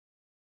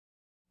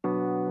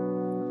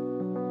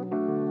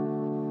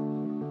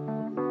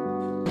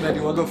Maybe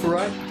you want to go for a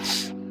ride?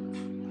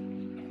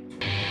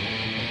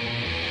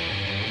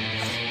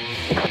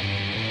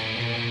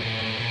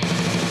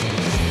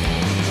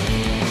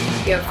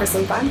 You up for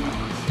some fun?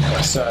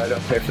 Sorry, I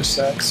don't pay for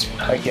sex.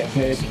 I get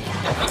paid.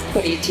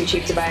 What, are you too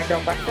cheap to buy a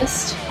girl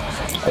breakfast?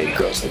 I eat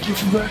girls like you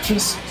for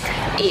breakfast.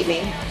 Eat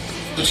me.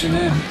 What's your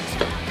name?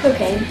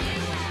 Cocaine.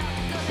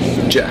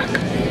 Jack.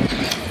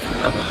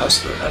 I'm a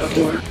hustler out of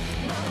work.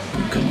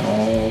 You come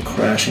all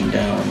crashing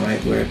down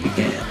right where it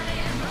began.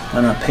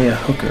 Why not pay a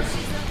hooker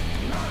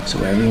so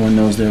everyone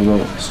knows their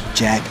roles?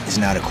 Jack is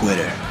not a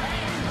quitter.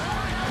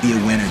 Be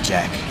a winner,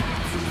 Jack.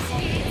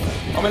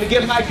 I'm gonna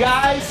get my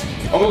guys,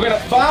 and we're gonna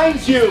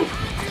find you!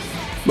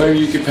 Maybe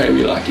you could pay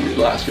me like you did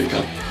last week,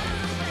 huh?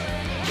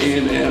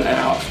 In and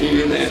out,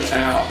 in and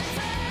out.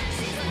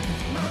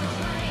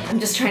 I'm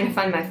just trying to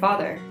find my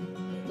father.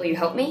 Will you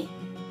help me?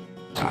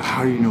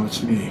 How do you know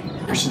it's me?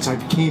 Ever since I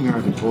came here, I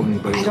haven't told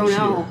anybody. I don't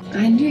know.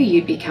 I knew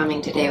you'd be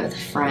coming today with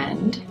a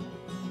friend.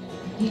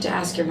 You need to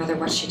ask your mother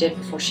what she did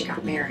before she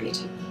got married.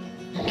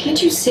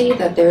 Can't you see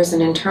that there's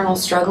an internal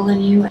struggle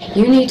in you?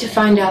 You need to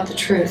find out the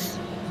truth,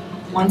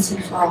 once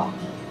and for all.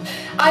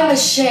 I'm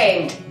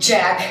ashamed,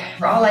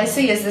 Jack. All I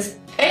see is this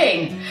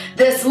pain,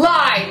 this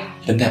lie.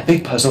 Then that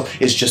big puzzle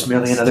is just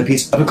merely another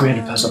piece of a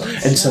grander puzzle,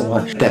 and so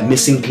on. That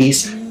missing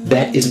piece,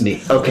 that is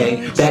me,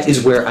 okay? That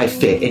is where I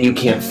fit, and you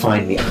can't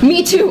find me.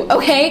 Me too,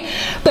 okay?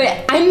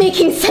 But I'm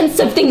making sense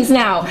of things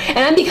now, and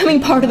I'm becoming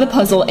part of the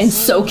puzzle, and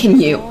so can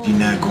you. You're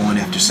not going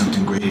after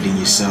something greater than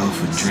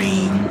yourself, a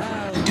dream,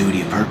 a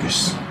duty, a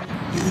purpose.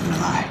 You're living a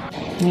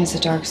lie. He's a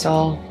dark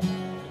soul,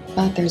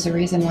 but there's a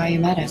reason why you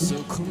met him.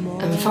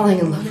 I'm falling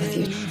in love with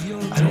you.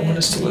 I don't want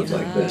us to live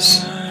like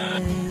this.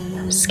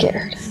 I'm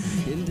scared.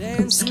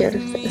 I'm scared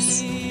of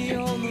this. We're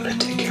gonna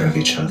take care of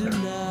each other.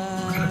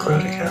 We're gonna grow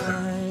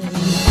together.